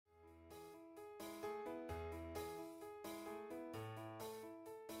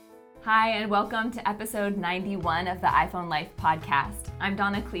Hi, and welcome to episode 91 of the iPhone Life podcast. I'm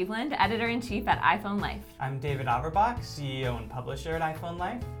Donna Cleveland, editor-in-chief at iPhone Life. I'm David Averbach, CEO and publisher at iPhone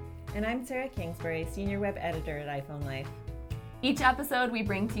Life. And I'm Sarah Kingsbury, senior web editor at iPhone Life. Each episode, we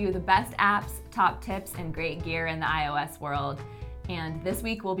bring to you the best apps, top tips, and great gear in the iOS world. And this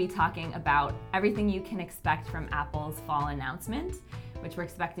week, we'll be talking about everything you can expect from Apple's fall announcement, which we're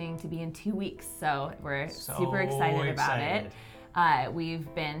expecting to be in 2 weeks. So we're super excited about it.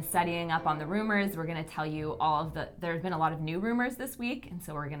 We've been studying up on the rumors. We're going to tell you there's been a lot of new rumors this week, and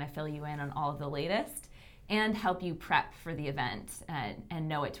so we're going to fill you in on all of the latest and help you prep for the event and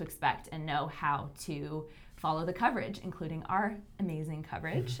know what to expect and know how to follow the coverage, including our amazing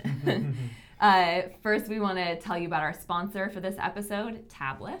coverage. First, we want to tell you about our sponsor for this episode,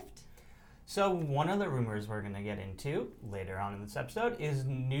 TabLift. So one of the rumors we're going to get into later on in this episode is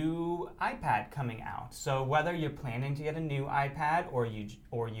new iPad coming out. So whether you're planning to get a new iPad or you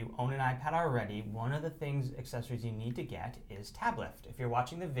own an iPad already, one of the accessories you need to get is TabLift. If you're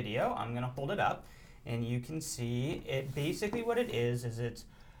watching the video, I'm going to hold it up and you can see it. Basically what it is it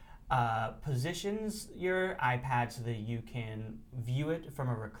positions your iPad so that you can view it from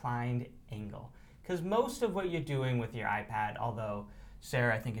a reclined angle. Because most of what you're doing with your iPad, although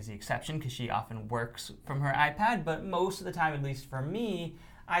Sarah, I think, is the exception because she often works from her iPad, but most of the time, at least for me,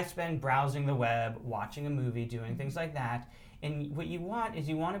 I spend browsing the web, watching a movie, doing things like that. And what you want is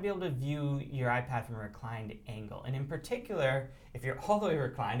you want to be able to view your iPad from a reclined angle. And in particular, if you're all the way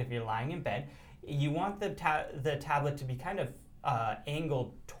reclined, if you're lying in bed, you want the tablet to be kind of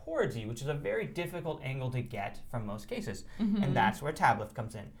angled towards you, which is a very difficult angle to get from most cases. Mm-hmm. And that's where TabLift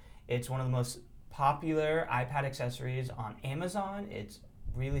comes in. It's one of the most popular iPad accessories on Amazon. It's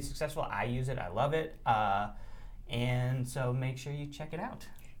really successful. I use it. I love it. And so make sure you check it out.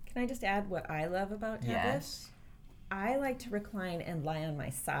 Can I just add what I love about TabLift? Yes. I like to recline and lie on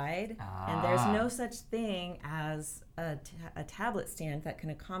my side, and there's no such thing as a tablet stand that can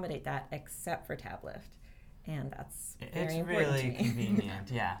accommodate that except for TabLift. And that's very important to me. It's really convenient,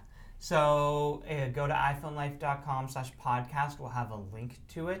 yeah. So go to iPhoneLife.com/podcast. We'll have a link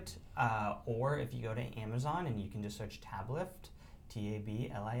to it. Or if you go to Amazon and you can just search TabLift,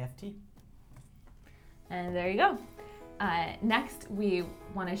 TABLIFT. And there you go. Next, we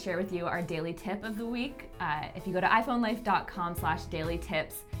want to share with you our daily tip of the week. If you go to iPhoneLife.com/daily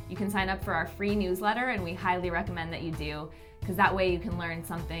tips, you can sign up for our free newsletter, and we highly recommend that you do, because that way you can learn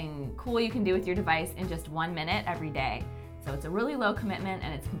something cool you can do with your device in just 1 minute every day. So it's a really low commitment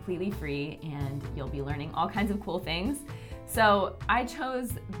and it's completely free, and you'll be learning all kinds of cool things. So I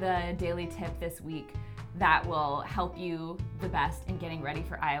chose the daily tip this week that will help you the best in getting ready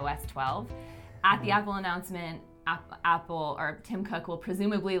for iOS 12. At the Apple announcement, Apple or Tim Cook will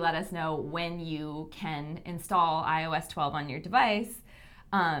presumably let us know when you can install iOS 12 on your device.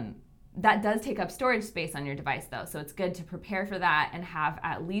 That does take up storage space on your device though, so it's good to prepare for that and have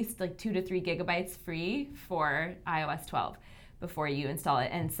at least 2 to 3 gigabytes free for iOS 12 before you install it.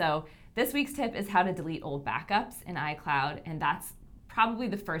 And so this week's tip is how to delete old backups in iCloud, and that's probably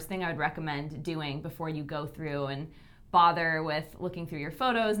the first thing I would recommend doing before you go through and bother with looking through your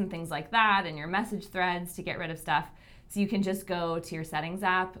photos and things like that and your message threads to get rid of stuff. So you can just go to your settings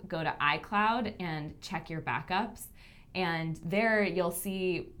app, go to iCloud, and check your backups. And there you'll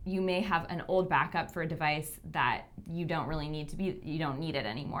see you may have an old backup for a device that you don't really need you don't need it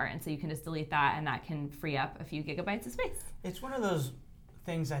anymore. And so you can just delete that, and that can free up a few gigabytes of space. It's one of those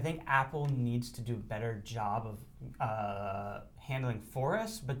things I think Apple needs to do a better job of handling for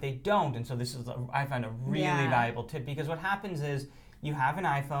us, but they don't. And so this is, I find, a really valuable tip, because what happens is you have an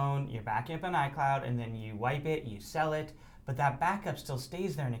iPhone, you're backing up on iCloud, and then you wipe it, you sell it, but that backup still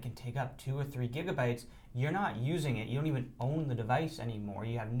stays there and it can take up 2 or 3 gigabytes. You're not using it. You don't even own the device anymore.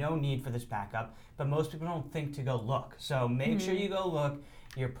 You have no need for this backup, but most people don't think to go look. So make sure you go look.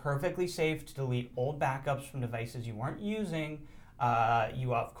 You're perfectly safe to delete old backups from devices you weren't using.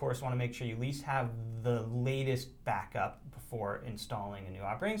 You, of course, want to make sure you at least have the latest backup before installing a new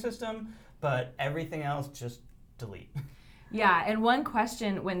operating system, but everything else, just delete. Yeah, and one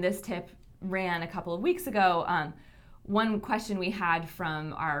question when this tip ran a couple of weeks ago, one question we had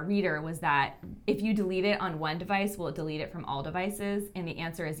from our reader was that if you delete it on one device, will it delete it from all devices? And the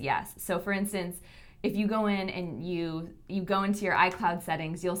answer is yes. So for instance, if you go in and you go into your iCloud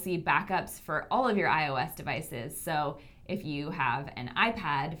settings, you'll see backups for all of your iOS devices. So if you have an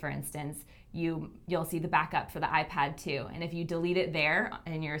iPad, for instance, you'll see the backup for the iPad too. And if you delete it there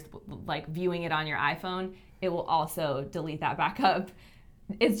and you're viewing it on your iPhone, it will also delete that backup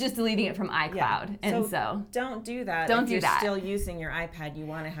it's just deleting it from iCloud. Yeah. And so don't do that. Don't if do you're that. still using your iPad, you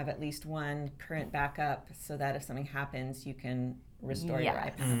want to have at least one current backup so that if something happens, you can restore your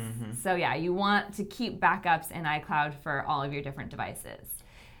iPad. Mm-hmm. So yeah, you want to keep backups in iCloud for all of your different devices.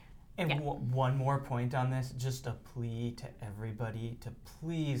 And one more point on this, just a plea to everybody to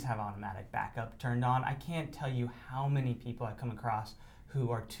please have automatic backup turned on. I can't tell you how many people I come across who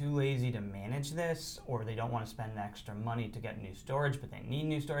are too lazy to manage this, or they don't want to spend extra money to get new storage, but they need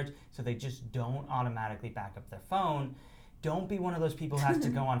new storage, so they just don't automatically back up their phone. Don't be one of those people who has to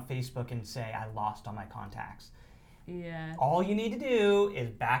go on Facebook and say, I lost all my contacts. Yeah. All you need to do is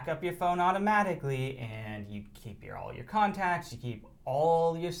back up your phone automatically, and you keep all your contacts, you keep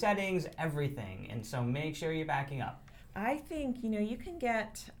all your settings, everything. And so make sure you're backing up. I think, you can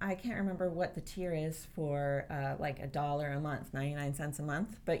get, I can't remember what the tier is for like $1 a month, 99 cents a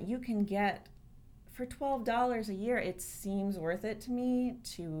month, but you can get, for $12 a year, it seems worth it to me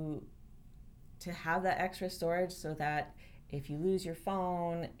to have that extra storage so that if you lose your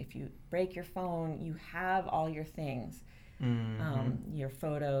phone, if you break your phone, you have all your things. Mm-hmm. Your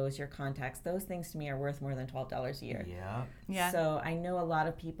photos, your contacts, those things to me are worth more than $12 a year. Yeah. So I know a lot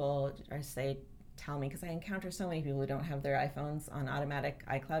of people tell me, because I encounter so many people who don't have their iPhones on automatic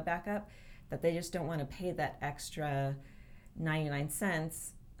iCloud backup, that they just don't want to pay that extra 99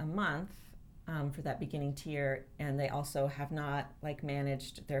 cents a month for that beginning tier, and they also have not think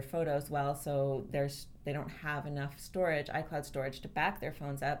their photos well, so they don't have enough storage, iCloud storage, to back their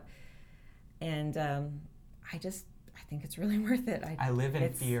phones up. And I think it's really worth it. I live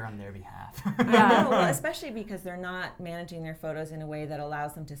in fear on their behalf. Yeah, well, especially because they're not managing their photos in a way that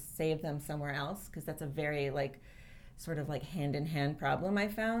allows them to save them somewhere else, because that's a very sort of hand-in-hand problem I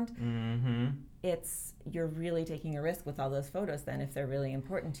found. Mm-hmm. You're really taking a risk with all those photos then. If they're really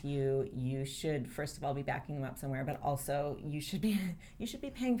important to you, you should first of all be backing them up somewhere, but also you should be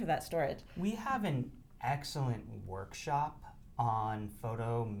paying for that storage. We have an excellent workshop on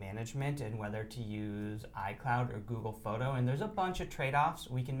photo management and whether to use iCloud or Google Photo, and there's a bunch of trade-offs.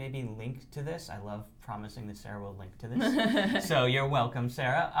 We can maybe link to this. I love promising that Sarah will link to this. So you're welcome,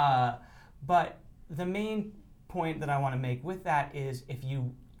 Sarah. But the main point that I want to make with that is, if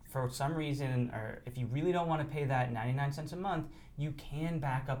you, for some reason, or if you really don't want to pay that 99 cents a month, you can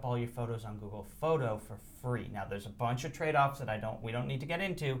back up all your photos on Google Photo for free. Now, there's a bunch of trade-offs that we don't need to get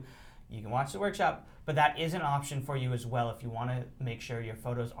into. You can watch the workshop, but that is an option for you as well if you want to make sure your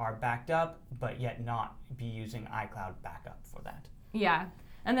photos are backed up, but yet not be using iCloud backup for that. Yeah.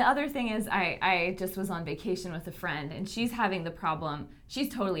 And the other thing is, I just was on vacation with a friend, and she's having the problem. She's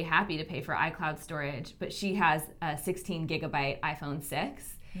totally happy to pay for iCloud storage, but she has a 16 gigabyte iPhone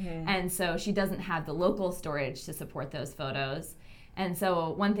 6. Mm-hmm. And so she doesn't have the local storage to support those photos. And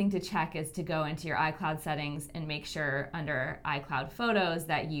so one thing to check is to go into your iCloud settings and make sure under iCloud Photos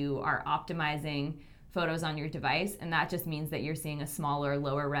that you are optimizing photos on your device. And that just means that you're seeing a smaller,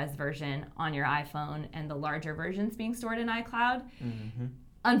 lower res version on your iPhone and the larger versions being stored in iCloud. Mm-hmm.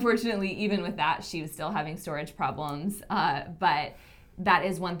 Unfortunately, even with that, she was still having storage problems. But that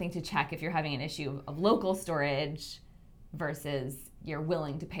is one thing to check if you're having an issue of local storage versus you're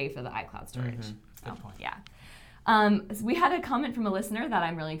willing to pay for the iCloud storage. Mm-hmm. Good point. Yeah. So we had a comment from a listener that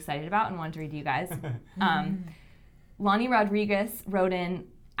I'm really excited about and wanted to read to you guys. Lonnie Rodriguez wrote in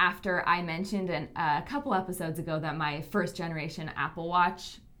after I mentioned a couple episodes ago that my first generation Apple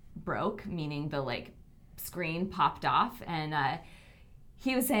Watch broke, meaning the screen popped off, and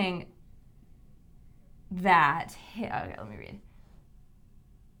he was saying that, okay, let me read.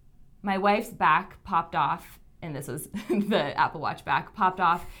 My wife's back popped off, and this was the Apple Watch back popped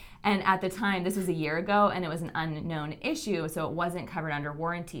off. And at the time, this was a year ago, and it was an unknown issue, so it wasn't covered under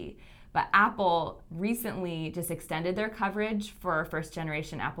warranty. But Apple recently just extended their coverage for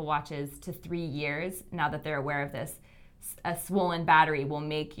first-generation Apple Watches to 3 years, now that they're aware of this. A swollen battery will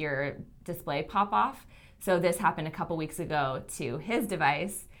make your display pop off. So this happened a couple weeks ago to his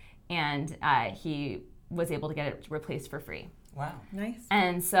device, and he was able to get it replaced for free. Wow. Nice.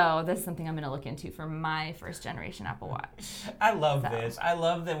 And so this is something I'm going to look into for my first generation Apple Watch. I love this. I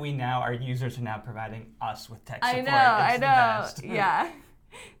love that our users are now providing us with tech support. I It's know. the best. Yeah.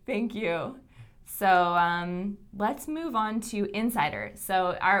 Thank you. So let's move on to Insider.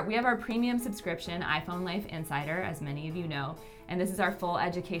 So we have our premium subscription, iPhone Life Insider, as many of you know. And this is our full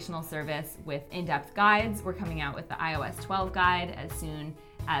educational service with in-depth guides. We're coming out with the iOS 12 guide as soon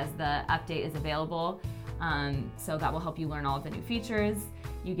as the update is available. So that will help you learn all of the new features.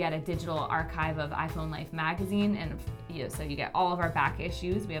 You get a digital archive of iPhone Life magazine, and so you get all of our back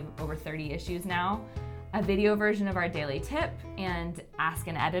issues. We have over 30 issues now. A video version of our daily tip, and Ask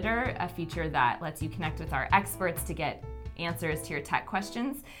an Editor, a feature that lets you connect with our experts to get answers to your tech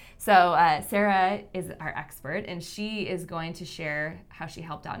questions. So Sarah is our expert, and she is going to share how she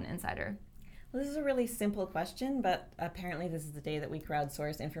helped out an insider. Well, this is a really simple question, but apparently this is the day that we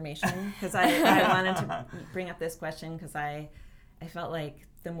crowdsource information, because I wanted to bring up this question because I felt like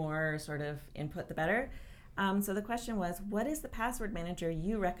the more sort of input, the better. So the question was, what is the password manager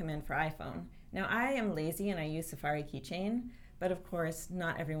you recommend for iPhone? Now, I am lazy and I use Safari Keychain, but of course,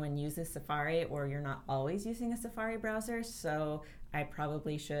 not everyone uses Safari, or you're not always using a Safari browser, so I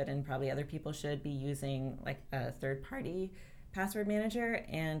probably should, and probably other people should, be using like a third-party password manager.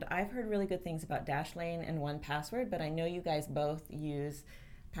 And I've heard really good things about Dashlane and 1Password, but I know you guys both use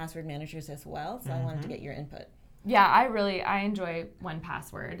password managers as well, so I wanted to get your input. Yeah, I enjoy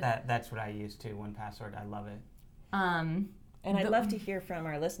 1Password. That's what I use too, 1Password. I love it. And I'd love to hear from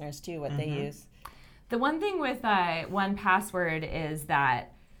our listeners too what they use. The one thing with 1Password is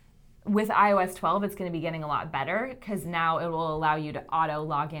that with iOS 12, it's going to be getting a lot better, because now it will allow you to auto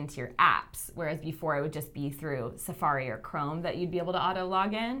log into your apps, whereas before it would just be through Safari or Chrome that you'd be able to auto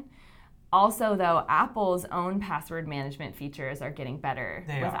log in. Also, though, Apple's own password management features are getting better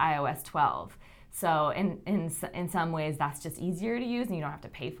with iOS 12. So in some ways, that's just easier to use, and you don't have to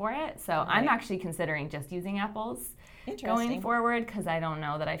pay for it. So I'm actually considering just using Apple's going forward, because I don't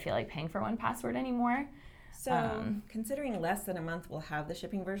know that I feel like paying for 1Password anymore. So considering less than a month will have the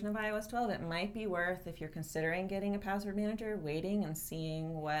shipping version of iOS 12, it might be worth, if you're considering getting a password manager, waiting and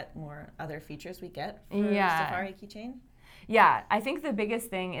seeing what more other features we get for Safari Keychain. Yeah, I think the biggest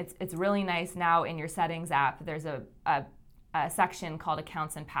thing, it's really nice now in your settings app, there's a section called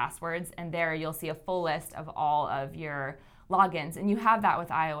Accounts and Passwords, and there you'll see a full list of all of your logins, and you have that with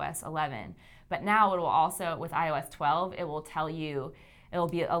iOS 11. But now it will also, with iOS 12, it will tell you, it'll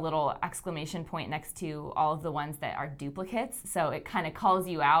be a little exclamation point next to all of the ones that are duplicates. So it kind of calls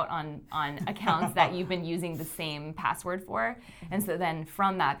you out on accounts that you've been using the same password for. And so then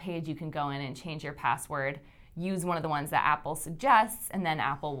from that page, you can go in and change your password, use one of the ones that Apple suggests, and then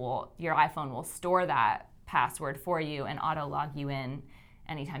your iPhone will store that password for you and auto log you in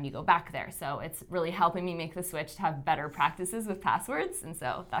anytime you go back there. So it's really helping me make the switch to have better practices with passwords, and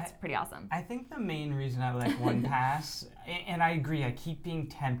so that's pretty awesome. I think the main reason I like 1Pass, and I agree, I keep being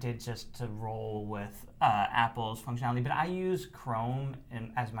tempted just to roll with Apple's functionality, but I use Chrome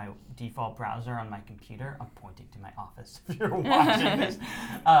as my default browser on my computer. I'm pointing to my office if you're watching this.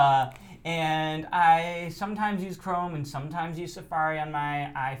 And I sometimes use Chrome and sometimes use Safari on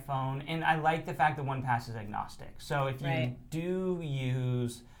my iPhone, and I like the fact that 1Pass is agnostic. So if you do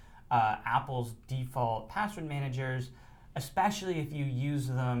use Apple's default password managers, especially if you use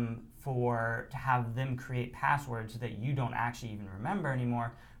them to have them create passwords that you don't actually even remember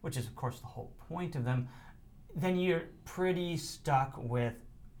anymore, which is of course the whole point of them, then you're pretty stuck with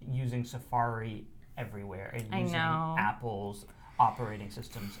using Safari everywhere and using Apple's operating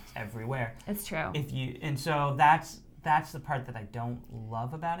systems everywhere. It's true. So that's the part that I don't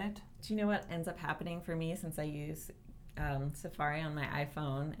love about it. Do you know what ends up happening for me, since I use Safari on my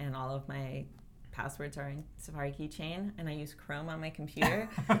iPhone and all of my passwords are in Safari Keychain, and I use Chrome on my computer?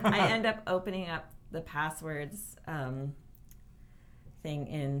 I end up opening up the passwords thing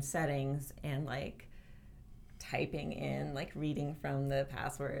in settings and like typing in, like reading from the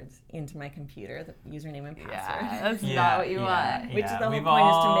passwords into my computer, the username and password. Yeah, that's not what you want. Which is the whole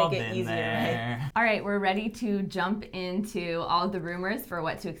point, is to make it easier, right? All right, we're ready to jump into all of the rumors for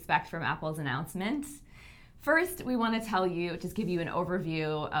what to expect from Apple's announcement. First, we want to give you an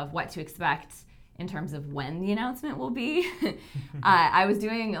overview of what to expect in terms of when the announcement will be. I was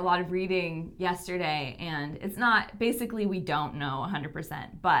doing a lot of reading yesterday, and it's not, basically we don't know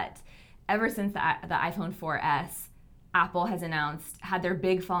 100%, but ever since the iPhone 4S, Apple has had their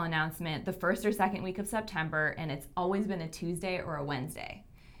big fall announcement the first or second week of September, and it's always been a Tuesday or a Wednesday.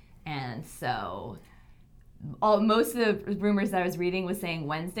 And so most of the rumors that I was reading was saying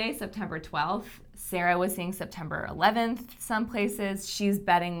Wednesday, September 12th. Sarah was saying September 11th some places. She's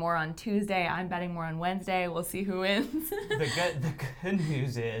betting more on Tuesday. I'm betting more on Wednesday. We'll see who wins. The good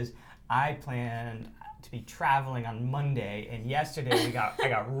news is I planned to be traveling on Monday, and yesterday I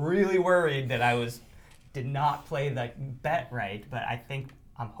got really worried that did not play the bet right, but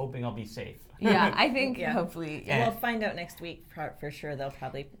I'm hoping I'll be safe. Yeah, I think hopefully. Yeah. We'll find out next week for sure. They'll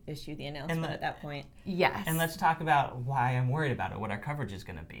probably issue the announcement at that point. Yes. And let's talk about why I'm worried about it, what our coverage is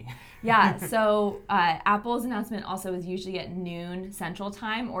going to be. Yeah, so Apple's announcement also is usually at noon Central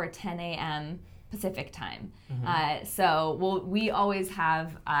Time or 10 a.m. Pacific Time. So we always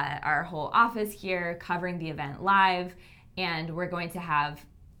have our whole office here covering the event live, and we're going to have,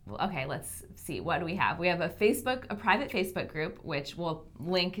 let's see, what do we have? We have a private Facebook group, which we'll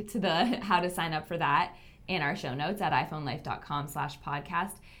link to how to sign up for that. in our show notes at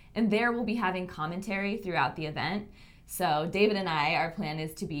iPhoneLife.com/podcast. And there we'll be having commentary throughout the event. So David and I, our plan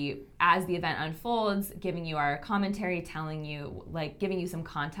is to be, as the event unfolds, giving you our commentary, telling you, giving you some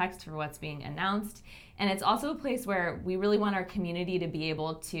context for what's being announced. And it's also a place where we really want our community to be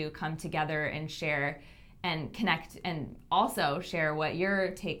able to come together and share and connect, and also share what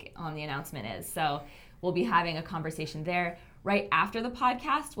your take on the announcement is. So we'll be having a conversation there. Right after the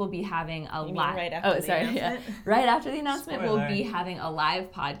podcast, we'll be having a live. Right after the announcement? Yeah. Right after the announcement, Spoiler. we'll be having a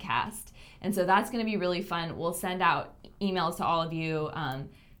live podcast. And so that's going to be really fun. We'll send out emails to all of you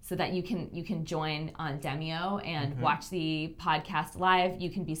so that you can join on Demio and watch the podcast live. You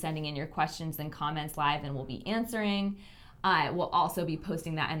can be sending in your questions and comments live, and we'll be answering. We'll also be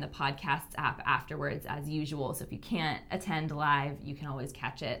posting that in the podcast app afterwards as usual. So if you can't attend live, you can always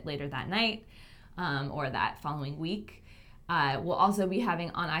catch it later that night or that following week. We'll also be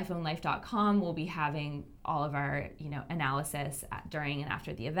having on iPhoneLife.com, we'll be having all of our analysis during and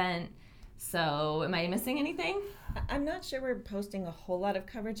after the event. So am I missing anything? I'm not sure we're posting a whole lot of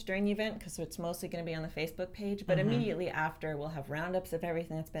coverage during the event because it's mostly going to be on the Facebook page, but immediately after we'll have roundups of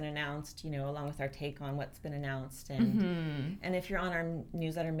everything that's been announced, along with our take on what's been announced. And if you're on our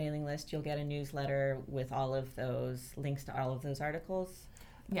newsletter mailing list, you'll get a newsletter with all of those links to all of those articles.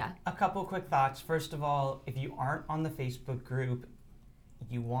 Yeah. A couple quick thoughts. First of all, if you aren't on the Facebook group,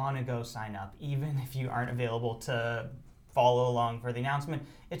 you want to go sign up, even if you aren't available to follow along for the announcement.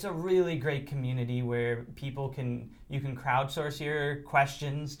 It's a really great community where you can crowdsource your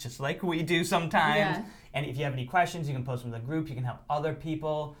questions just like we do sometimes. Yeah. And if you have any questions, you can post them in the group. You can help other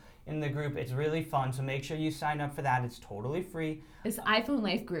people in the group. It's really fun. So make sure you sign up for that. It's totally free. It's iPhone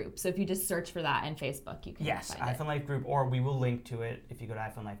Life Group. So if you just search for that in Facebook, you can find it. iPhone Life Group, or we will link to it. If you go to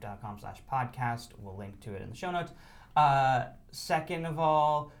iPhoneLife.com/podcast, we'll link to it in the show notes. Second of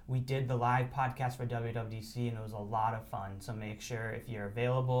all, we did the live podcast for WWDC, and it was a lot of fun. So make sure if you're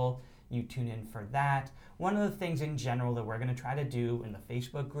available, you tune in for that. One of the things in general that we're going to try to do in the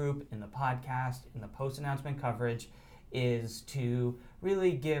Facebook group, in the podcast, in the post-announcement coverage, is to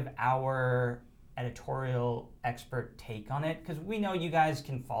really give our editorial expert take on it, because we know you guys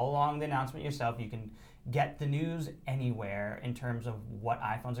can follow along the announcement yourself. You can get the news anywhere in terms of what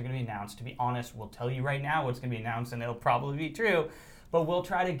iPhones are going to be announced. To be honest, we'll tell you right now what's going to be announced, and it'll probably be true, but we'll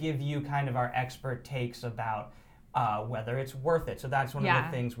try to give you kind of our expert takes about whether it's worth it. So that's one of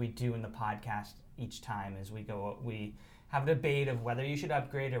the things we do in the podcast each time is we have a debate of whether you should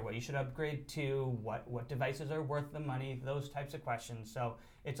upgrade or what you should upgrade to, what devices are worth the money, those types of questions. So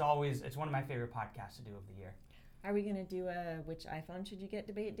it's one of my favorite podcasts to do of the year. Are we going to do a which iPhone should you get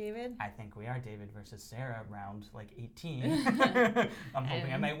debate, David? I think we are David versus Sarah, round 18. I'm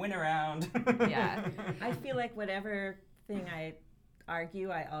hoping I might win a round. Yeah. I feel like whatever thing I argue,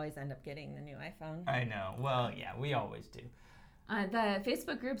 I always end up getting the new iPhone. I know. Well, yeah, we always do. The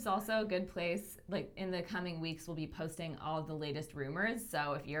Facebook group's also a good place. In the coming weeks, we'll be posting all of the latest rumors.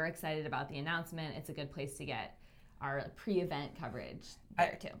 So if you're excited about the announcement, it's a good place to get our pre-event coverage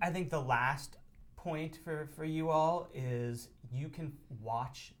there too. I think the last point for you all is you can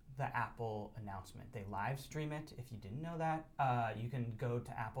watch the Apple announcement. They live stream it. If you didn't know that, you can go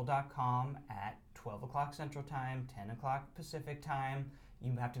to apple.com at 12 o'clock Central Time, 10 o'clock Pacific Time.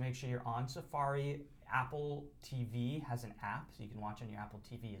 You have to make sure you're on Safari. Apple TV has an app, so you can watch on your Apple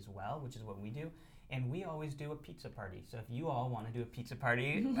TV as well, which is what we do. And we always do a pizza party. So if you all want to do a pizza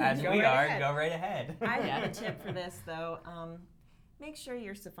party, as go right ahead. I have a tip for this, though. Make sure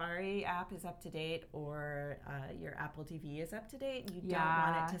your Safari app is up to date or your Apple TV is up to date. You don't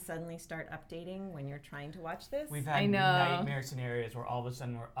want it to suddenly start updating when you're trying to watch this. We've had nightmare scenarios where all of a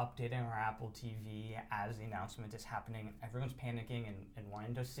sudden we're updating our Apple TV as the announcement is happening and everyone's panicking and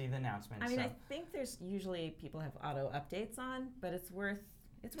wanting to see the announcement. I mean, I think there's usually people have auto updates on, but it's worth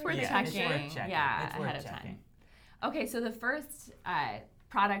checking. It's worth checking. Yeah, it's worth ahead of checking. time. Okay, so the first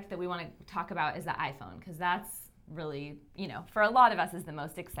product that we want to talk about is the iPhone, because that's really, for a lot of us is the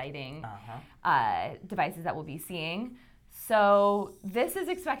most exciting devices that we'll be seeing. So this is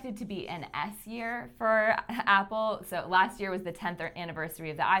expected to be an S year for Apple. So last year was the 10th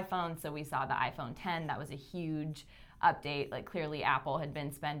anniversary of the iPhone. So we saw the iPhone 10. That was a huge update. Clearly Apple had been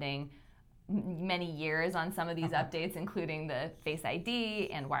spending many years on some of these updates, including the Face ID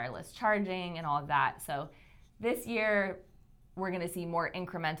and wireless charging and all of that. So this year we're going to see more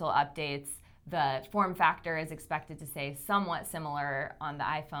incremental updates. The form factor is expected to stay somewhat similar on the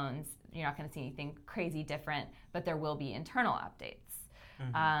iPhones. You're not going to see anything crazy different, but there will be internal updates.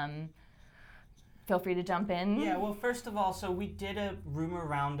 Mm-hmm. Feel free to jump in. Yeah, well, first of all, so we did a rumor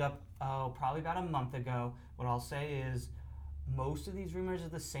roundup probably about a month ago. What I'll say is most of these rumors are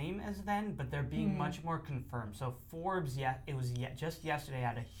the same as then, but they're being much more confirmed. So Forbes, just yesterday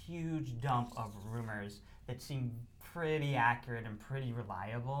had a huge dump of rumors that seemed pretty accurate and pretty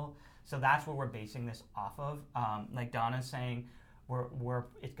reliable. So that's what we're basing this off of. Like Donna's saying,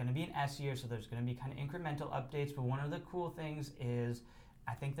 it's going to be an S year, so there's going to be kind of incremental updates. But one of the cool things is,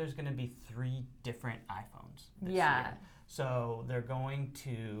 I think there's going to be 3 different iPhones this year. So they're going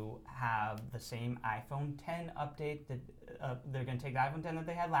to have the same iPhone 10 update that they're going to take the iPhone 10 that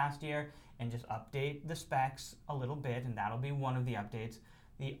they had last year and just update the specs a little bit, and that'll be one of the updates.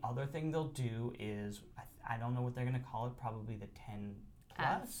 The other thing they'll do is, I don't know what they're going to call it, probably the 10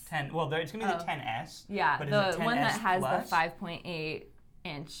 Plus? 10. Well, it's going to be the 10S. Yeah, but the is it 10S one that has Plus? the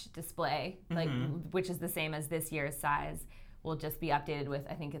 5.8-inch display, which is the same as this year's size, will just be updated with,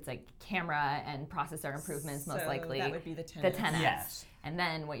 I think it's like camera and processor improvements, most likely. That would be the 10S. The 10S. Yes. And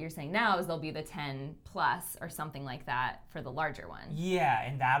then what you're saying now is there'll be the 10 Plus or something like that for the larger one. Yeah,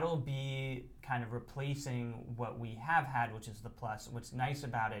 and that'll be kind of replacing what we have had, which is the Plus. What's nice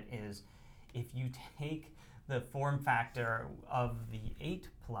about it is if you take the form factor of the 8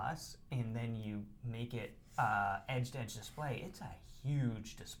 Plus and then you make it edge-to-edge display, it's a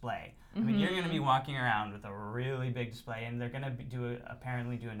huge display. I mean, you're going to be walking around with a really big display, and they're going to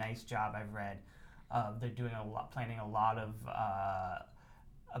apparently do a nice job, I've read. They're planning a lot of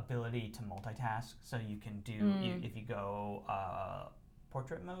ability to multitask, so you can do, if you go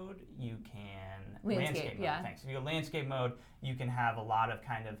portrait mode, you can landscape mode. Yeah. Thanks. If you go landscape mode, you can have a lot of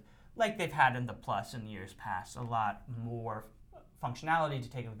kind of, like they've had in the Plus in years past, a lot more functionality to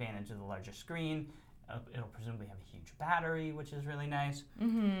take advantage of the larger screen. It'll presumably have a huge battery, which is really nice.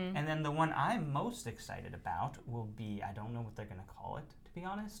 And then the one I'm most excited about will be, I don't know what they're going to call it, to be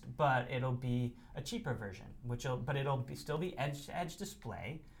honest, but it'll be a cheaper version, but it'll still be edge-to-edge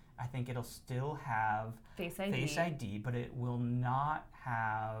display. I think it'll still have Face ID, but it will not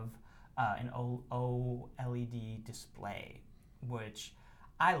have an OLED display, which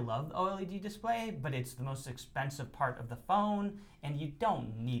I love the OLED display, but it's the most expensive part of the phone, and you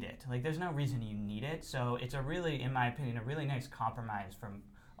don't need it. Like, there's no reason you need it. So it's a really, in my opinion, a really nice compromise from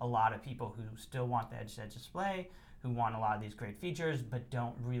a lot of people who still want the edge-to-edge display, who want a lot of these great features, but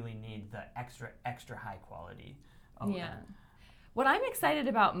don't really need the extra high quality OLED. Yeah. What I'm excited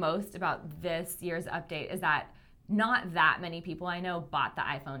about most about this year's update is that not that many people I know bought the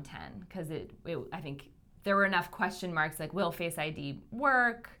iPhone 10, because I think there were enough question marks, like, will Face ID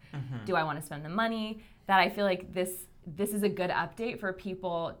work? Do I want to spend the money? That I feel like this is a good update for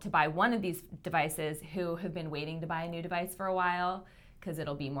people to buy one of these devices who have been waiting to buy a new device for a while, because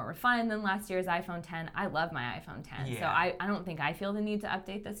it'll be more refined than last year's iPhone 10. I love my iPhone 10, so I don't think I feel the need to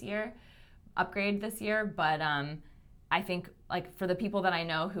upgrade this year, but I think, like, for the people that I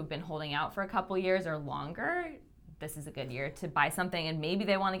know who've been holding out for a couple years or longer, this is a good year to buy something, and maybe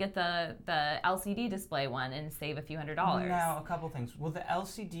they want to get the LCD display one and save a few $100s. Now, a couple things. Will the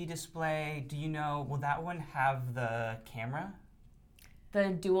LCD display, will that one have the camera?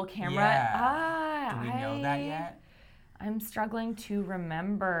 The dual camera? Yeah. Do we know that yet? I'm struggling to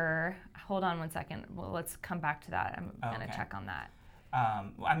remember. Hold on one second. Well, let's come back to that. I'm going to check on that.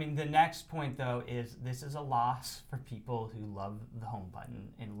 I mean, the next point, though, is this is a loss for people who love the home button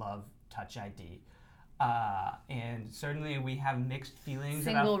and love Touch ID. And certainly we have mixed feelings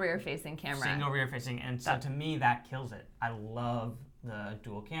about Single rear-facing camera. Single rear-facing, and so to me that kills it. I love the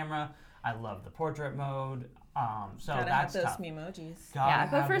dual camera. I love the portrait mode. So gotta that's have those tough. Memojis. Yeah,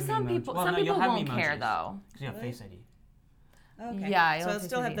 but for some people, some people won't care though. Because you have Face ID. Okay. Yeah, so it'll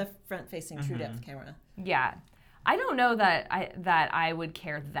still have the front-facing true depth camera. Yeah. I don't know that I would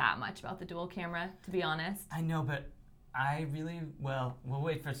care that much about the dual camera, to be honest. I know, but we'll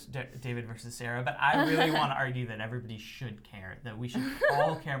wait for David versus Sarah, but I really want to argue that everybody should care, that we should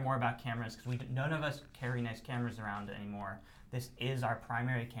all care more about cameras, because none of us carry nice cameras around anymore. This is our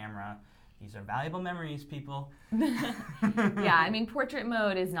primary camera. These are valuable memories, people. Yeah, I mean, portrait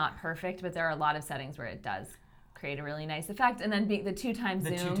mode is not perfect, but there are a lot of settings where it does create a really nice effect. And then the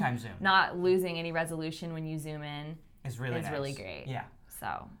 2x zoom, not losing any resolution when you zoom in, is really great. Yeah.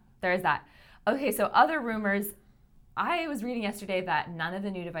 So there's that. Okay, so other rumors. I was reading yesterday that none of the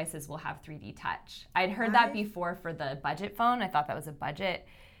new devices will have 3D touch. I'd heard that before for the budget phone. I thought that was a budget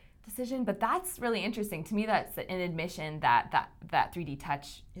decision, but that's really interesting. To me, that's an admission that 3D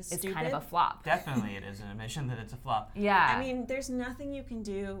touch is kind of a flop. Definitely it is an admission that it's a flop. Yeah. I mean, there's nothing you can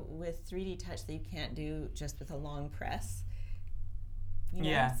do with 3D touch that you can't do just with a long press. You know?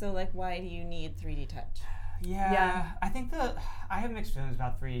 Yeah. So, like, why do you need 3D touch? Yeah, I think I have mixed feelings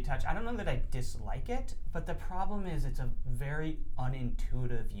about 3D Touch. I don't know that I dislike it, but the problem is it's a very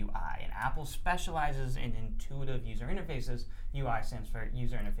unintuitive UI, and Apple specializes in intuitive user interfaces. UI stands for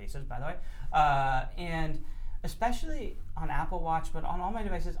user interfaces, by the way. And especially on Apple Watch, but on all my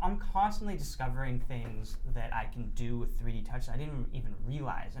devices, I'm constantly discovering things that I can do with 3D Touch that I didn't even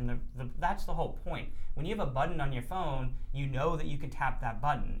realize. And that's the whole point. When you have a button on your phone, you know that you can tap that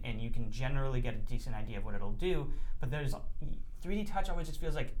button, and you can generally get a decent idea of what it'll do. But 3D Touch always just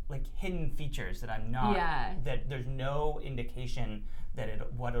feels like hidden features that I'm not, that there's no indication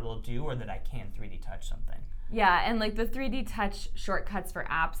that what it'll do or that I can 3D Touch something. Yeah, and like the 3D Touch shortcuts for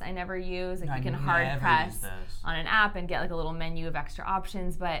apps I never use. Like you can hard press on an app and get like a little menu of extra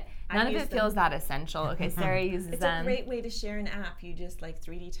options, but none of it feels that essential. Okay, Sarah uses them. It's a great way to share an app. You just like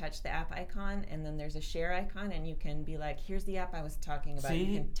 3D touch the app icon, and then there's a share icon, and you can be like, here's the app I was talking about. You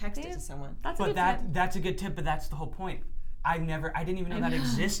can text it to someone. That's a good tip, but that's the whole point. I didn't even know that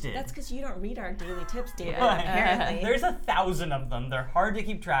existed. That's because you don't read our daily tips, David, apparently. There's 1,000 of them. They're hard to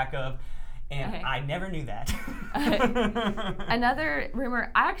keep track of. And I never knew that. Another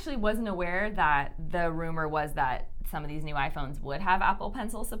rumor, I actually wasn't aware that the rumor was that some of these new iPhones would have Apple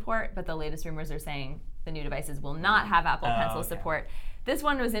Pencil support, but the latest rumors are saying the new devices will not have Apple Pencil support. This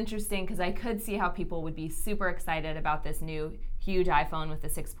one was interesting because I could see how people would be super excited about this new huge iPhone with the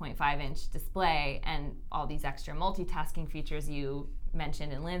 6.5-inch display and all these extra multitasking features you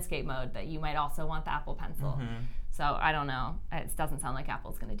mentioned in landscape mode that you might also want the Apple Pencil. So I don't know. It doesn't sound like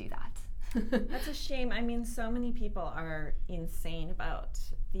Apple's going to do that. That's a shame. I mean, so many people are insane about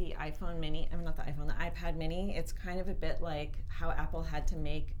the iPhone mini. I mean, not the iPhone, the iPad mini. It's kind of a bit like how Apple had to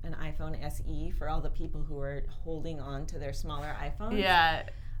make an iPhone SE for all the people who are holding on to their smaller iPhones. Yeah.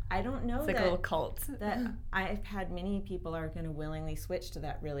 I don't know it's like a little cult. that iPad mini people are going to willingly switch to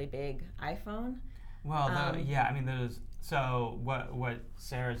that really big iPhone. Well, I mean, so what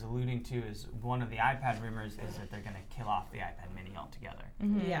Sarah's alluding to is one of the iPad rumors is that they're going to kill off the iPad mini altogether.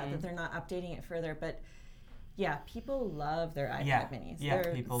 Yeah, that they're not updating it further. But yeah, people love their iPad minis.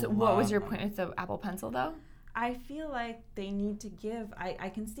 Yeah, people So what was your point with the Apple Pencil, though? I feel like they need to give, I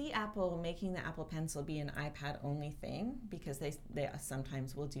can see Apple making the Apple Pencil be an iPad-only thing because they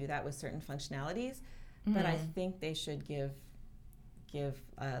sometimes will do that with certain functionalities. But I think they should give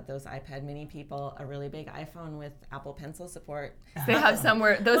those iPad mini people a really big iPhone with Apple Pencil support. They have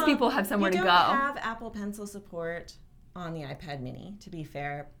somewhere, those people have somewhere to go. You don't have Apple Pencil support on the iPad mini, to be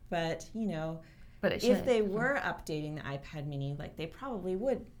fair, but if they were updating the iPad mini, like they probably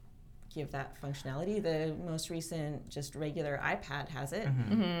would give that functionality. The most recent just regular iPad has it.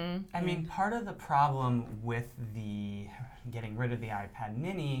 I mean, part of the problem with the getting rid of the iPad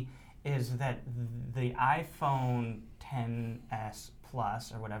mini is that the iPhone 10s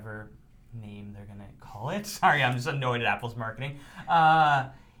Plus, or whatever name they're going to call it. Sorry, I'm just annoyed at Apple's marketing.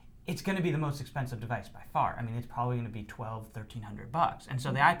 It's going to be the most expensive device by far. I mean, it's probably going to be $1,200-$1,300. And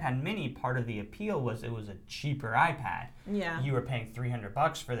so the iPad mini, part of the appeal was it was a cheaper iPad. Yeah. You were paying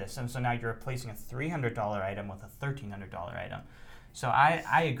 $300 for this, and so now you're replacing a $300 item with a $1,300 item. So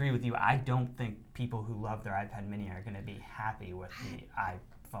I agree with you. I don't think people who love their iPad mini are going to be happy with the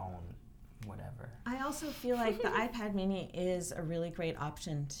iPhone whatever. I also feel like the iPad mini is a really great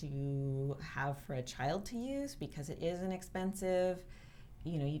option to have for a child to use because it is inexpensive.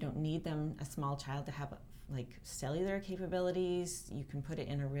 You don't need a small child to have like cellular capabilities. You can put it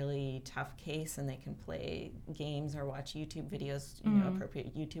in a really tough case and they can play games or watch YouTube videos,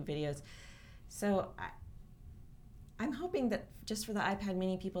 appropriate YouTube videos. So I'm hoping that just for the iPad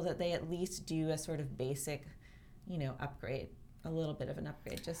mini people that they at least do a sort of basic, upgrade. A little bit of an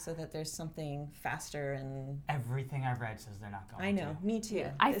upgrade, just so that there's something faster and... Everything I've read says they're not going to. I know, me too.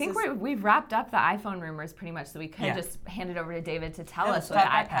 Yeah. I think we've wrapped up the iPhone rumors pretty much, so we could just hand it over to David to tell us what the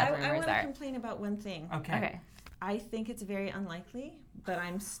iPad rumors are. I want to complain about one thing. Okay. I think it's very unlikely, but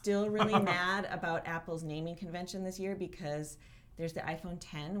I'm still really mad about Apple's naming convention this year because there's the iPhone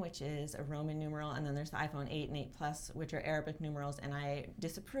 10, which is a Roman numeral, and then there's the iPhone 8 and 8 Plus, which are Arabic numerals, and I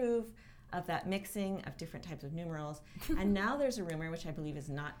disapprove of that mixing of different types of numerals. And now there's a rumor, which I believe is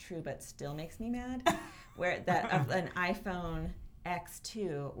not true but still makes me mad, of an iPhone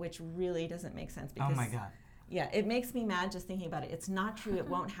X2, which really doesn't make sense. Because, oh my God. Yeah, it makes me mad just thinking about it. It's not true, it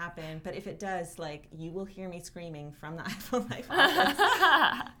won't happen, but if it does, you will hear me screaming from the iPhone Life office.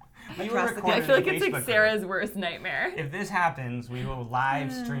 I feel like it's like Sarah's worst nightmare. If this happens, we will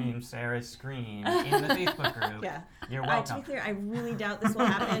live stream Sarah's scream in the Facebook group. Yeah. You're welcome. To be clear, I really doubt this will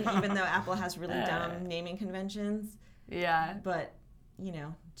happen, even though Apple has really dumb naming conventions. Yeah. But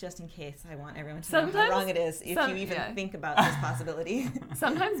just in case, I want everyone to know how wrong it is if you even think about this possibility.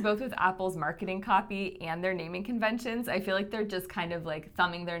 Sometimes both with Apple's marketing copy and their naming conventions, I feel like they're just kind of like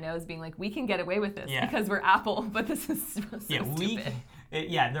thumbing their nose, being like, we can get away with this because we're Apple, but this is so stupid.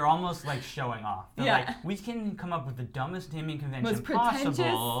 They're almost like showing off. They're like, we can come up with the dumbest naming convention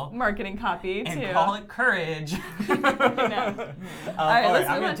possible. Marketing copy, and call it courage. All right,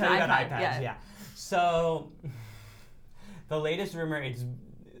 I'm going to tell you about iPads. Yeah. So the latest rumor, it's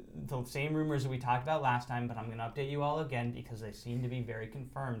the same rumors that we talked about last time, but I'm going to update you all again because they seem to be very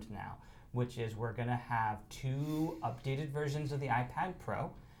confirmed now, which is we're going to have 2 updated versions of the iPad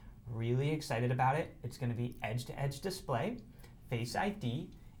Pro. Really excited about it. It's going to be edge-to-edge display, Face ID.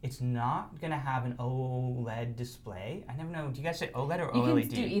 It's not going to have an OLED display. I never know. Do you guys say OLED or OLED? You can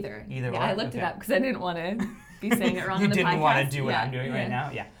do either. Either I looked it up because I didn't want to be saying it wrong on the podcast. You didn't want to do what I'm doing right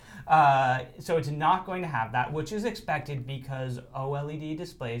now? Yeah. So it's not going to have that, which is expected because OLED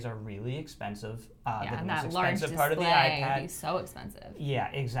displays are really expensive. And that large display part of the iPad would be so expensive. Yeah,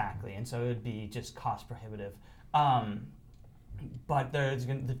 exactly. And so it would be just cost prohibitive. But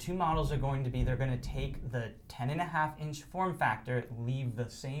the 2 models are going to be, they're going to take the 10.5-inch form factor, leave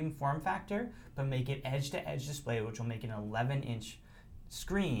the same form factor, but make it edge-to-edge display, which will make an 11-inch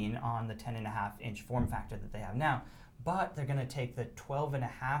screen on the 10.5-inch form factor that they have now. But they're going to take the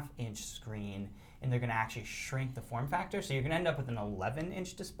 12.5-inch screen and they're going to actually shrink the form factor. So you're going to end up with an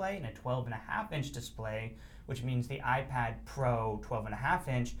 11-inch display and a 12.5-inch display, which means the iPad Pro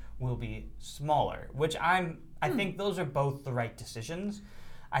 12.5-inch will be smaller, which I think those are both the right decisions.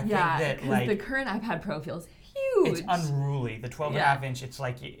 I think that because the current iPad Pro feels huge. It's unruly. The 12.5-inch, it's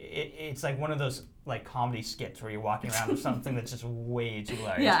like one of those like comedy skits where you're walking around with something that's just way too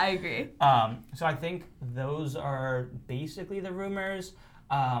large. Yeah, I agree. So I think those are basically the rumors.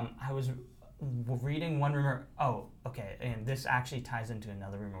 I was reading one rumor. Oh, okay, and this actually ties into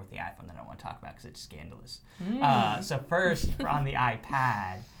another rumor with the iPhone that I don't want to talk about because it's scandalous. So first, on the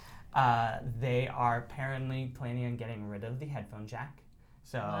iPad, they are apparently planning on getting rid of the headphone jack.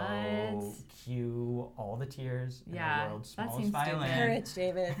 So cue all the tears in the world's smallest violin. Courage,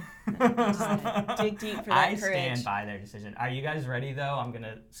 David. Just dig deep for that courage. I stand by their decision. Are you guys ready, though? I'm going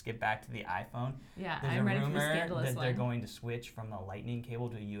to skip back to the iPhone. Yeah, I'm ready for the scandalous one. That one. they're going to switch from the lightning cable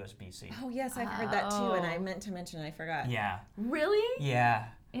to a USB-C. Oh, yes, I've heard that, too, and I meant to mention, I forgot. Yeah. Really? Yeah.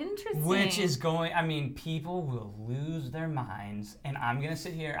 Interesting. Which is people will lose their minds, and I'm going to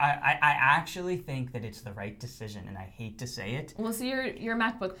sit here. I actually think that it's the right decision, and I hate to say it. Well, so your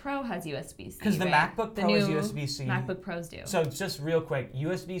MacBook Pro has USB-C, because the MacBook Pro is USB-C. MacBook Pros do. So just real quick,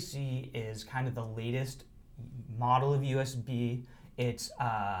 USB-C is kind of the latest model of USB. It's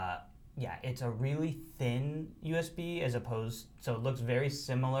it's a really thin USB so it looks very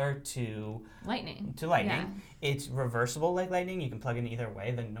similar to Lightning. Yeah. It's reversible like Lightning. You can plug it in either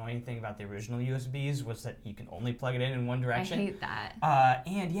way. The annoying thing about the original USBs was that you can only plug it in one direction. I hate that.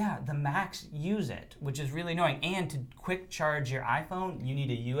 And the Macs use it, which is really annoying. And to quick charge your iPhone, you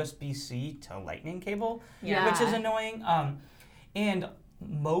need a USB-C to Lightning cable, which is annoying. And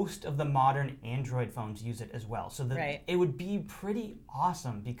most of the modern Android phones use it as well. So it would be pretty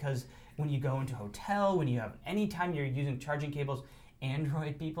awesome because when you go into a hotel, anytime you're using charging cables,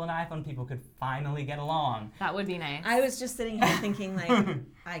 Android people and iPhone people could finally get along. That would be nice. I was just sitting here thinking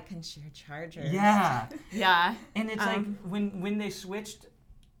I can share chargers. Yeah. Yeah. And it's like when they switched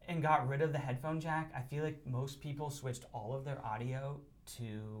and got rid of the headphone jack, I feel like most people switched all of their audio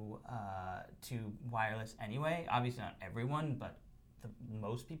to wireless anyway. Obviously not everyone, but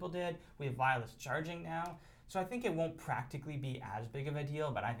most people did. We have wireless charging now. So I think it won't practically be as big of a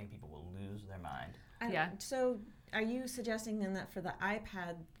deal, but I think people will lose their mind. So are you suggesting then that for the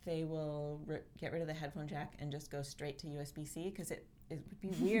iPad, they will get rid of the headphone jack and just go straight to USB-C? Because it would be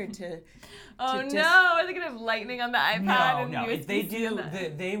weird to... Are they going to have Lightning on the iPad? No. If they do,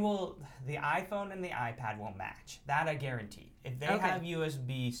 they will... The iPhone and the iPad will match. That I guarantee. If they have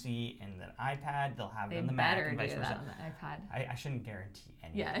USB-C in the iPad, they'll have it in the Mac and vice versa. They better do that on the iPad. I shouldn't guarantee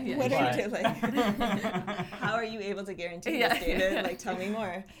anything. Yeah. What are you doing? How are you able to guarantee this, David? Tell me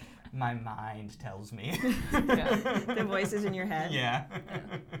more. My mind tells me. The voices in your head. Yeah.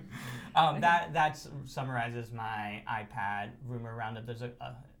 That summarizes my iPad rumor roundup. There's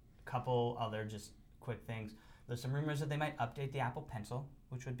a couple other just quick things. There's some rumors that they might update the Apple Pencil,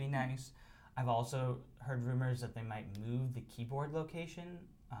 which would be nice. I've also heard rumors that they might move the keyboard location.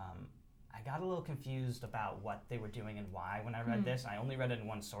 I got a little confused about what they were doing and why when I read this. I only read it in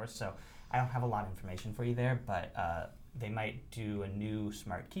one source, so I don't have a lot of information for you there, but they might do a new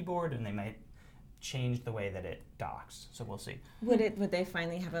smart keyboard and they might changed the way that it docks. So we'll see. Would they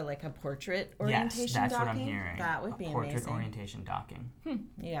finally have a portrait orientation yes, that's docking? what I'm hearing. That would be portrait amazing. orientation docking.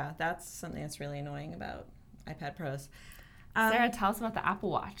 Yeah, that's something that's really annoying about iPad Pros. Sarah, tell us about the Apple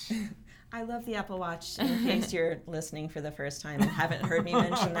Watch. I love the Apple Watch, in case you're listening for the first time and haven't heard me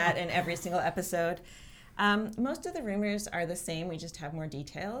mention that in every single episode. Most of the rumors are the same, we just have more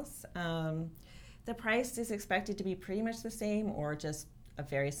details. The price is expected to be pretty much the same or just a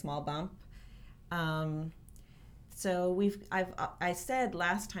very small bump. So I said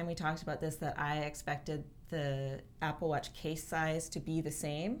last time we talked about this that I expected the Apple Watch case size to be the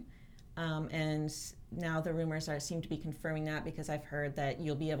same. And now the rumors seem to be confirming that, because I've heard that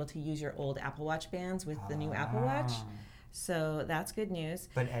you'll be able to use your old Apple Watch bands with the new Apple Watch. So that's good news.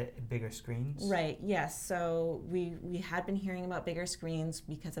 But at bigger screens? Right, yes. So we had been hearing about bigger screens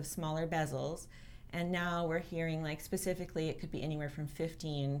because of smaller bezels. And now we're hearing, specifically, it could be anywhere from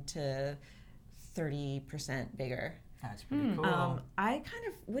 15 to 30% bigger. That's pretty cool.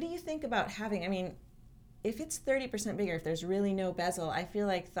 What do you think about having, if it's 30% bigger, if there's really no bezel, I feel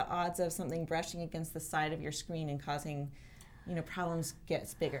like the odds of something brushing against the side of your screen and causing, problems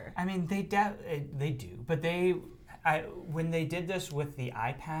gets bigger. They do. But when they did this with the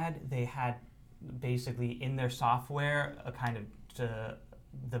iPad, they had basically in their software a kind of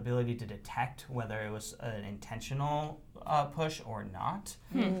the ability to detect whether it was an intentional push or not.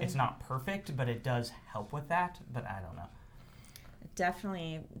 It's not perfect, but it does help with that. But I don't know. It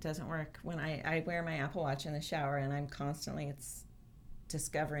definitely doesn't work when I wear my Apple Watch in the shower, and I'm constantly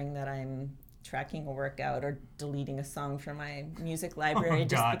discovering that I'm tracking a workout or deleting a song from my music library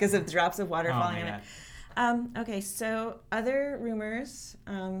just because of drops of water falling on it. Okay, so other rumors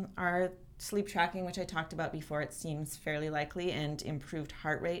are sleep tracking, which I talked about before. It seems fairly likely, and improved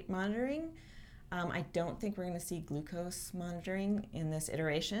heart rate monitoring. I don't think we're going to see glucose monitoring in this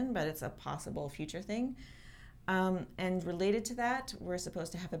iteration, but it's a possible future thing. And related to that, we're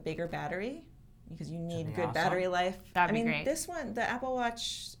supposed to have a bigger battery, because you need good battery life. That'd be great. This one, the Apple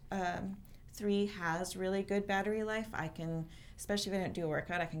Watch 3 has really good battery life. Especially if I don't do a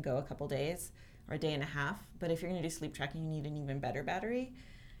workout, I can go a couple days or a day and a half. But if you're going to do sleep tracking, you need an even better battery.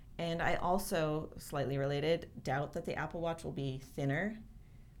 And I also, slightly related, doubt that the Apple Watch will be thinner,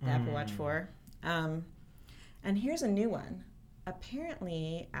 the Apple Watch 4. And here's a new one.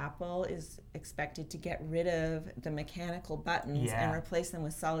 Apparently, Apple is expected to get rid of the mechanical buttons and replace them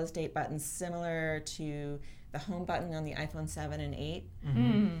with solid-state buttons similar to the home button on the iPhone 7 and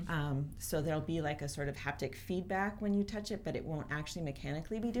 8. So there'll be a sort of haptic feedback when you touch it, but it won't actually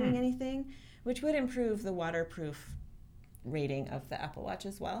mechanically be doing anything, which would improve the waterproof rating of the Apple Watch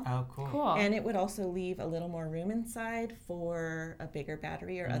as well. Oh, cool. And it would also leave a little more room inside for a bigger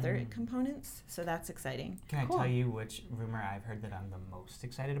battery or other components. So that's exciting. Can I tell you which rumor I've heard that I'm the most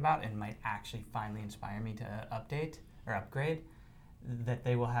excited about and might actually finally inspire me to upgrade? That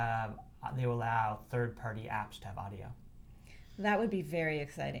they will allow third-party apps to have audio. That would be very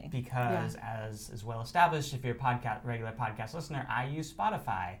exciting. Because as is well established, if you're a regular podcast listener, I use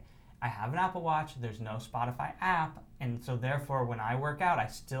Spotify. I have an Apple Watch, there's no Spotify app, and so therefore when I work out, I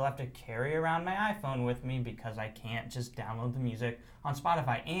still have to carry around my iPhone with me because I can't just download the music on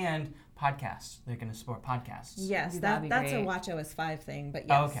Spotify. And podcasts, they're going to support podcasts. Yes, that's great. A WatchOS 5 thing, but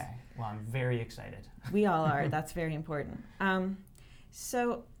yes. Okay, well, I'm very excited. We all are. That's very important.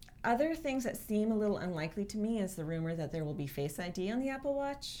 So other things that seem a little unlikely to me is the rumor that there will be Face ID on the Apple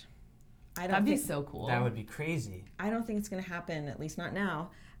Watch. That'd be so cool. That would be crazy. I don't think it's going to happen, at least not now.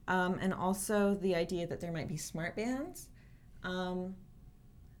 And also the idea that there might be smart bands. I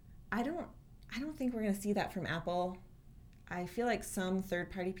don't think we're going to see that from Apple. I feel like some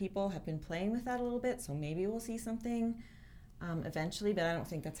third-party people have been playing with that a little bit, so maybe we'll see something eventually, but I don't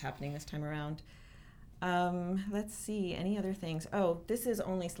think that's happening this time around. Let's see, any other things? Oh, this is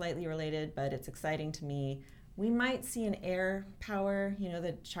only slightly related, but it's exciting to me. We might see an Air Power,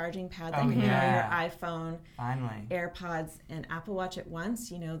 the charging pad that can carry your iPhone, finally, AirPods, and Apple Watch at once.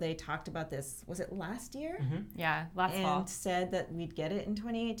 They talked about this, was it last year? Yeah, last fall. And said that we'd get it in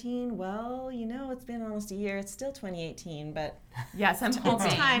 2018. Well, it's been almost a year. It's still 2018, but yes, I'm hoping.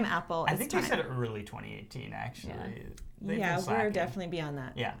 It's time, Apple. I think they said early 2018, actually. Yeah, we're definitely beyond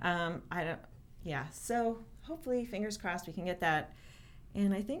that. Yeah. So hopefully, fingers crossed, we can get that.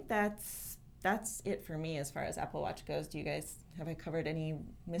 And I think that's it for me as far as Apple Watch goes. Have I covered any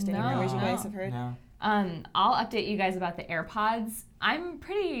rumors you guys have heard? No. I'll update you guys about the AirPods. I'm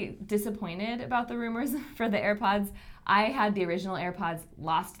pretty disappointed about the rumors for the AirPods. I had the original AirPods,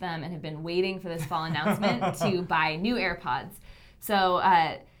 lost them, and have been waiting for this fall announcement to buy new AirPods. So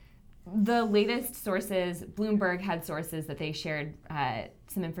the latest sources, Bloomberg had sources that they shared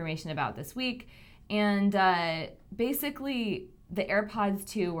some information about this week, And basically, the AirPods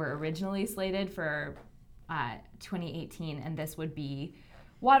 2 were originally slated for 2018, and this would be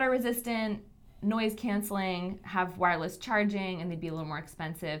water resistant, noise canceling, have wireless charging, and they'd be a little more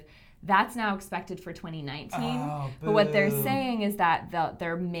expensive. That's now expected for 2019. Oh, but what they're saying is that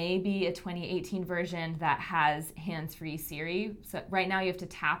there may be a 2018 version that has hands-free Siri. So right now you have to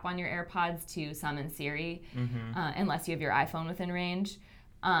tap on your AirPods to summon Siri, unless you have your iPhone within range.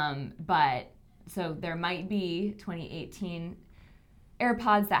 But so there might be 2018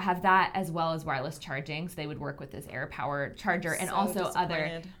 AirPods that have that as well as wireless charging, so they would work with this AirPower charger, and also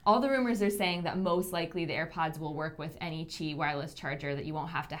all the rumors are saying that most likely the AirPods will work with any Qi wireless charger, that you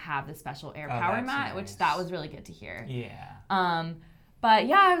won't have to have the special AirPower mat, which that was really good to hear. Yeah. But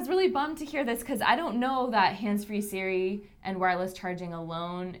yeah, I was really bummed to hear this because I don't know that hands-free Siri and wireless charging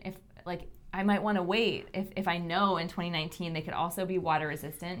alone, I might want to wait if I know in 2019 they could also be water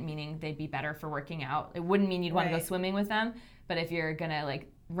resistant, meaning they'd be better for working out. It wouldn't mean you'd want to go swimming with them, but if you're going to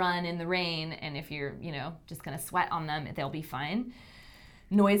run in the rain and if you're, just going to sweat on them, they'll be fine.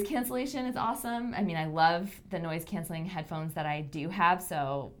 Noise cancellation is awesome. I mean, I love the noise canceling headphones that I do have,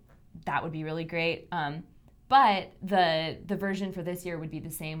 so that would be really great. But the version for this year would be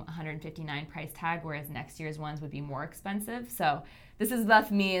the same $159 price tag, whereas next year's ones would be more expensive. So this has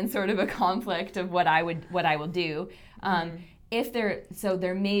left me in sort of a conflict of what I will do. So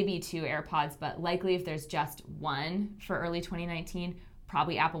there may be 2 AirPods, but likely if there's just one for early 2019,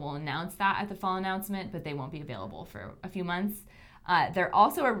 probably Apple will announce that at the fall announcement, but they won't be available for a few months. There's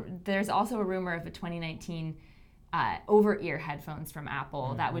also a rumor of a 2019 over-ear headphones from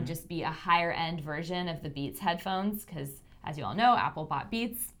Apple that would just be a higher-end version of the Beats headphones, because as you all know, Apple bought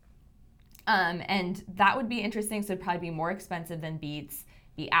Beats. And that would be interesting, so it'd probably be more expensive than Beats,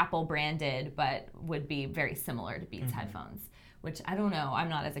 be Apple branded, but would be very similar to Beats headphones, which I don't know. I'm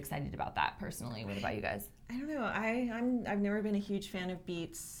not as excited about that personally. What about you guys? I don't know. I've never been a huge fan of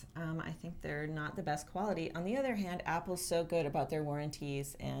Beats. I think they're not the best quality. On the other hand, Apple's so good about their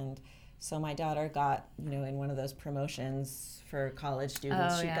warranties, and so my daughter got, in one of those promotions for college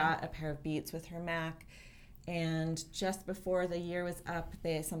students, she got a pair of Beats with her Mac. And just before the year was up,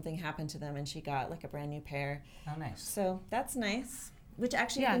 something happened to them, and she got a brand new pair. Oh, nice. So that's nice. Which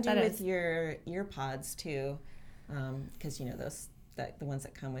actually you can do with your EarPods too, because the ones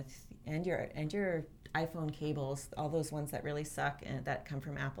that come with and your iPhone cables, all those ones that really suck and that come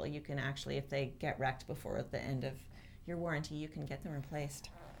from Apple, you can actually, if they get wrecked before the end of your warranty, you can get them replaced.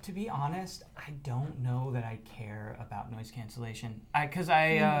 To be honest, I don't know that I care about noise cancellation. Because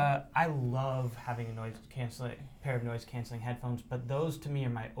I love having a pair of noise canceling headphones, but those to me are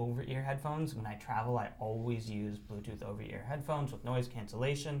my over-ear headphones. When I travel, I always use Bluetooth over-ear headphones with noise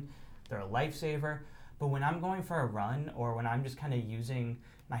cancellation. They're a lifesaver. But when I'm going for a run or when I'm just kind of using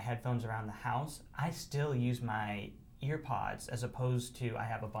my headphones around the house, I still use my EarPods, as opposed to I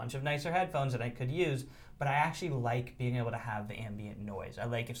have a bunch of nicer headphones that I could use, but I actually like being able to have the ambient noise. I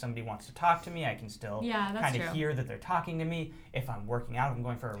like if somebody wants to talk to me, I can still kind of hear that they're talking to me. If I'm working out, if I'm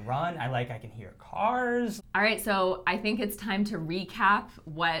going for a run, I can hear cars. All right, so I think it's time to recap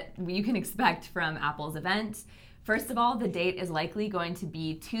what you can expect from Apple's event. First of all, the date is likely going to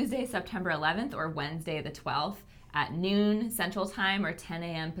be Tuesday, September 11th or Wednesday the 12th at noon Central Time or 10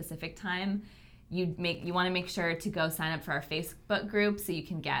 a.m. Pacific Time. You want to make sure to go sign up for our Facebook group so you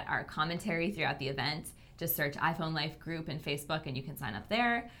can get our commentary throughout the event. Just search iPhone Life group in Facebook and you can sign up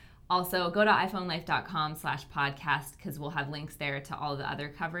there. Also, go to iPhoneLife.com/podcast because we'll have links there to all the other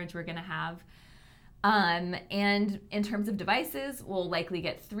coverage we're going to have. And in terms of devices, we'll likely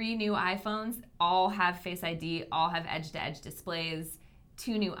get 3 new iPhones. All have Face ID, all have edge-to-edge displays.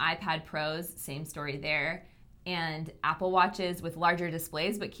 2 new iPad Pros, same story there. And Apple Watches with larger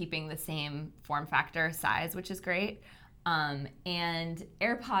displays but keeping the same form factor size, which is great. And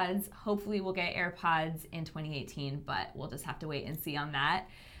AirPods, hopefully we'll get AirPods in 2018, but we'll just have to wait and see on that.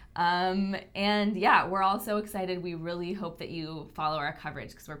 And yeah, we're all so excited. We really hope that you follow our coverage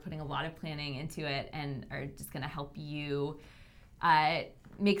because we're putting a lot of planning into it and are just going to help you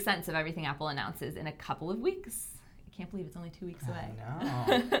make sense of everything Apple announces in a couple of weeks. I can't believe it's only 2 weeks away.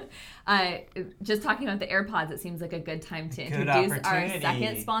 I know. Just talking about the AirPods, it seems like a good time to introduce our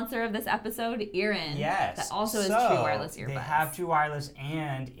second sponsor of this episode, Erin. Yes. That also is True Wireless earbuds. They have True Wireless,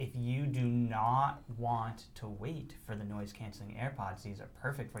 and if you do not want to wait for the noise-canceling AirPods, these are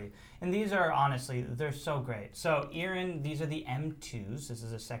perfect for you. And these are, honestly, they're so great. So Erin, these are the M2s. This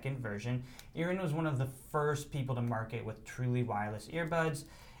is a second version. Erin was one of the first people to market with truly wireless earbuds.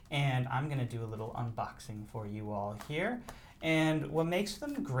 And I'm going to do a little unboxing for you all here. And what makes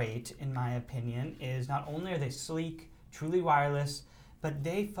them great, in my opinion, is not only are they sleek, truly wireless, but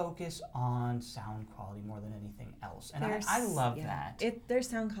they focus on sound quality more than anything else. And I love that. Their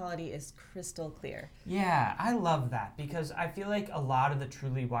sound quality is crystal clear. Yeah, I love that because I feel like a lot of the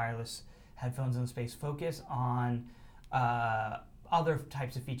truly wireless headphones in the space focus on other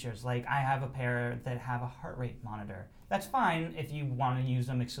types of features. Like I have a pair that have a heart rate monitor. That's fine if you want to use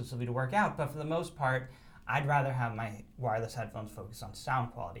them exclusively to work out, but for the most part, I'd rather have my wireless headphones focus on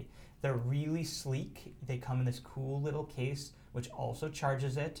sound quality. They're really sleek. They come in this cool little case, which also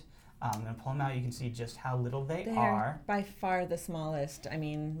charges it. I'm going to pull them out. You can see just how little they are. By far the smallest. I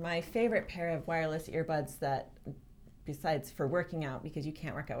mean, my favorite pair of wireless earbuds that, besides for working out, because you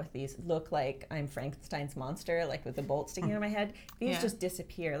can't work out with these, look like I'm Frankenstein's monster, like with the bolt sticking out of my head. These just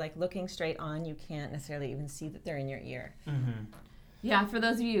disappear. Like looking straight on, you can't necessarily even see that they're in your ear. Mm-hmm. Yeah, for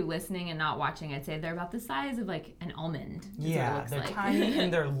those of you listening and not watching, I'd say they're about the size of like an almond. Yeah, they're tiny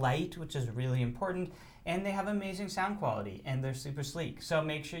and they're light, which is really important. And they have amazing sound quality and they're super sleek. So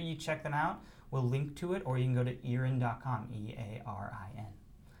make sure you check them out. We'll link to it, or you can go to earin.com, EARIN.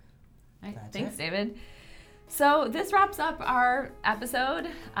 Right, thanks, David. So this wraps up our episode.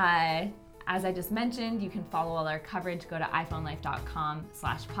 As I just mentioned, you can follow all our coverage. Go to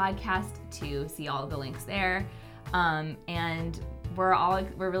iPhoneLife.com/podcast to see all the links there. And we're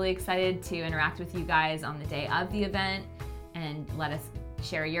really excited to interact with you guys on the day of the event and let us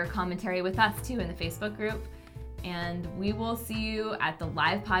share your commentary with us too in the Facebook group. And we will see you at the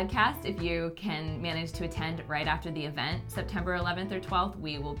live podcast if you can manage to attend right after the event, September 11th or 12th.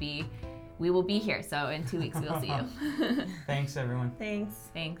 We will be here. So in 2 weeks we'll see you. Thanks, everyone.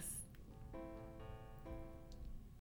 Thanks.